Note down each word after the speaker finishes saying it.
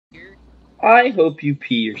I hope you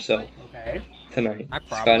pee yourself Okay. tonight. I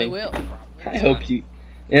probably Scotty. will. I hope you.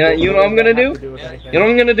 Yeah, you know what I'm gonna do? You know what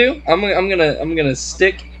I'm gonna do? I'm gonna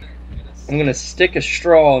stick a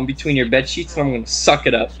straw in between your bed sheets and I'm gonna suck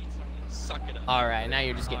it up. Alright, now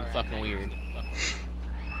you're just getting fucking weird.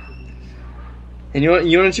 And you know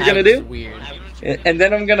what you're gonna do? Weird. And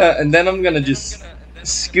then I'm gonna just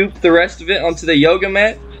scoop the rest of it onto the yoga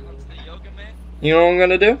mat. You know what I'm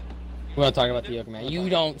gonna do? We're not talking about the yoga mat. You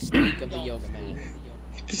don't speak of the yoga mat.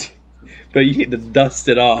 But you need to dust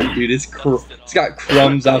it off, dude. It's got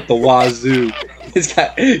crumbs out the wazoo. It's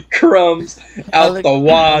got crumbs out the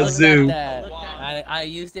wazoo. I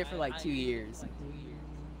used it for like 2 years.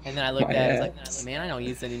 And then I looked at it and was like, man, I don't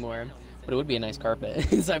use it anymore. But it would be a nice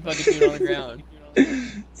carpet. So I fucking threw it on the ground.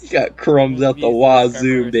 It's got crumbs out the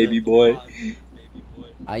wazoo, baby boy.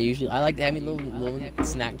 I like to have a little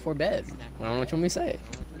snack before bed. I don't know what you want me to say.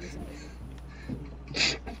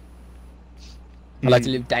 I like to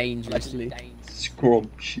live dangerously.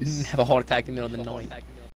 Scrumptious. Have a heart attack in the middle of the night.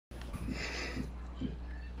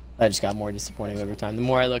 I just got more disappointing over time. The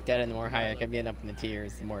more I looked at it, the more high I kept getting up in the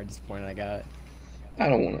tears, the more disappointed I got. I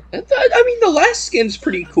don't want to. I mean, the last skin's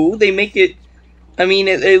pretty cool. They make it. I mean,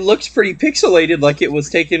 it looks pretty pixelated, like it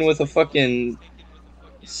was taken with a fucking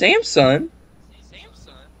Samsung.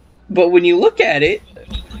 But when you look at it,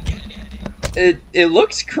 it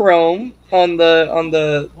looks chrome on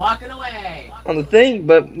the Walking away. On the thing,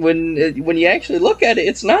 but when you actually look at it,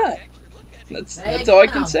 it's not. That's all I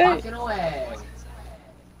can say. Walking away.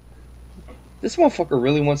 This motherfucker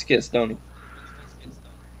really wants kiss, don't he?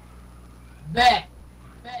 Bet.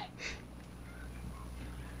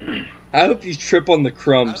 I hope you trip on the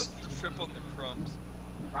crumbs.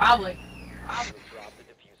 Probably.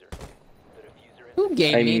 Who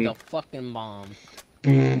gave me the fucking bomb?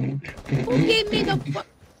 Who gave me the fuck?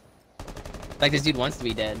 Like this dude wants to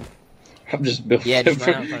be dead. I'm just built different. Just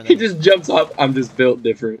run out in front of he them. just jumps off. I'm just built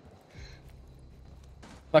different.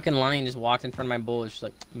 Fucking lion just walked in front of my bull. It's just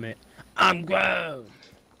like, man, I'm grown.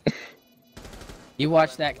 You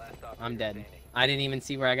watch that? I'm dead. I didn't even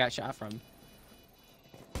see where I got shot from.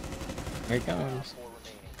 Here it comes.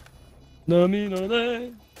 No me, no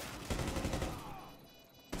they.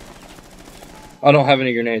 I don't have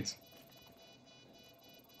any grenades.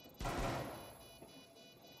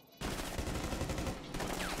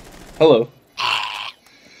 Hello.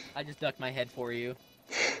 I just ducked my head for you.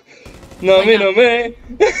 No me, no me.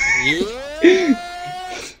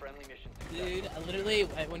 Dude, literally,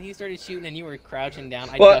 when he started shooting and you were crouching down,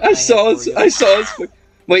 I saw his.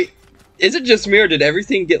 Wait, is it just me or did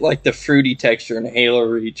everything get like the fruity texture in Halo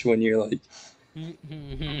Reach when you're like? You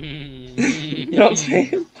know what I'm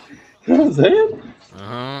saying? You know what I'm saying?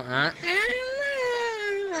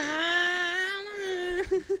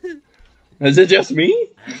 Is it just me?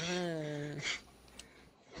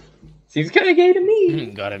 Seems kind of gay to me.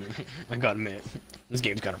 Got him. I got him. This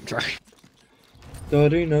game's got him try.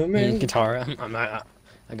 Katara,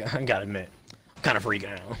 I gotta admit, I'm kind of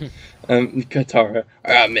freaking out. Katara,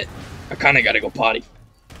 I admit, I kind of gotta go potty.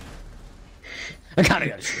 I kind of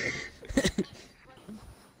gotta shit.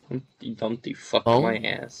 Humpty Dumpty fucked my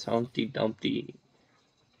ass. Humpty Dumpty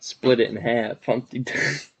split it in half. Humpty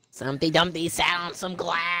Dumpty sat on some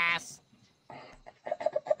glass.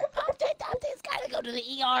 Humpty Dumpty's gotta go to the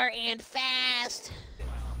ER and fast.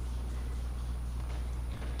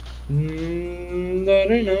 I'm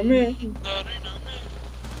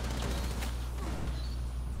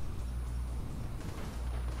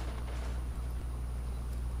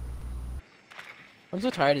so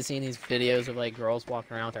tired of seeing these videos of like girls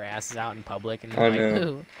walking around with their asses out in public and like,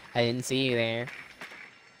 ooh, I didn't see you there.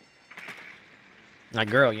 Like,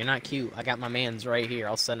 girl, you're not cute. I got my man's right here.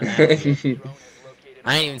 I'll send him out.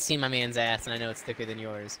 I ain't even seen my man's ass, and I know it's thicker than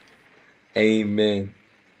yours. Amen.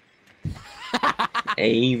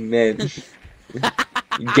 Amen.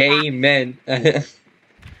 Gay men. I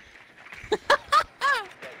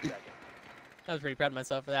was pretty proud of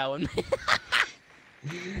myself for that one.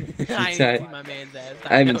 I ain't seen my man's ass.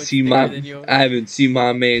 I haven't seen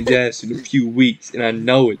my man's ass in a few weeks, and I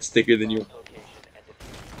know it's thicker than yours.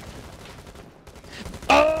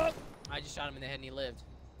 I just shot him in the head and he lived.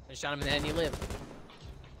 I shot him in the head and he lived.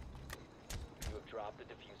 You have dropped the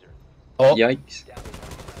diffuser. Oh. Yikes.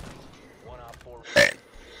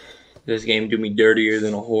 This game do me dirtier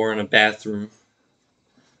than a whore in a bathroom.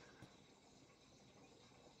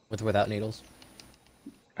 With or without needles?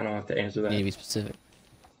 I don't have to answer that. You need to be specific.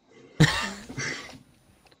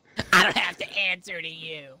 I don't have to answer to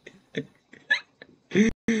you.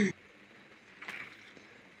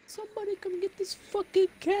 Somebody come get this fucking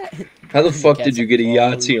cat. How the fuck did you get a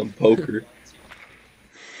Yahtzee on poker?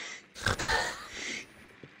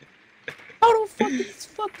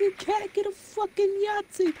 fucking cat get a fucking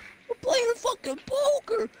Yahtzee. We're playing fucking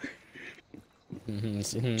poker.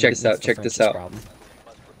 Check this out. Check this out. Problem.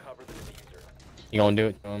 You gonna do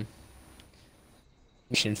it to him?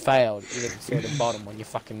 Mission failed. You look at the bottom when you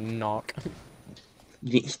fucking knock.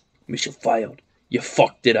 Mission failed. You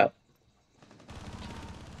fucked it up.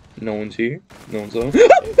 No one's here. No one's on.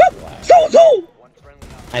 So!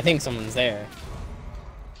 I think someone's there.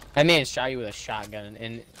 I man shot you with a shotgun,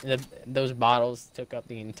 and those bottles took up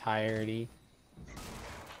the entirety.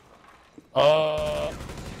 What?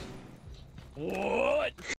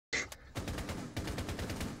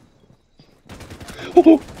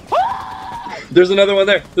 There's another one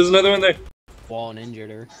there. There's another one there. Fallen injured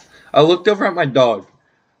her. I looked over at my dog.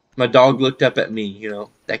 My dog looked up at me, you know,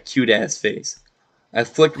 that cute ass face. I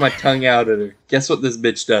flicked my tongue out at her. Guess what this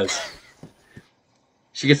bitch does?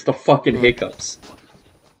 She gets the fucking hiccups.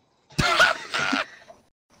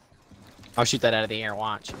 I'll shoot that out of the air,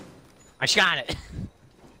 watch. I shot it!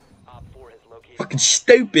 Fucking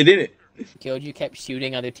stupid, innit? Killed you, kept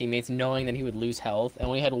shooting other teammates, knowing that he would lose health, and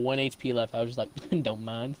when he had 1 HP left, I was just like, don't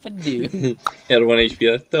mind if I do. He had 1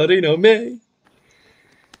 HP left, thought he know me.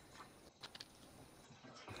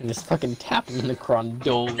 And just fucking tap him in the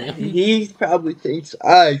crondolium. He probably thinks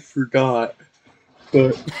I forgot.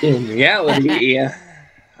 But in reality,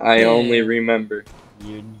 I only remember.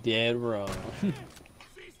 You're dead wrong.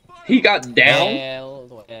 He got down? Well.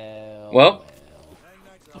 Well.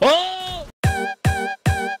 Oh!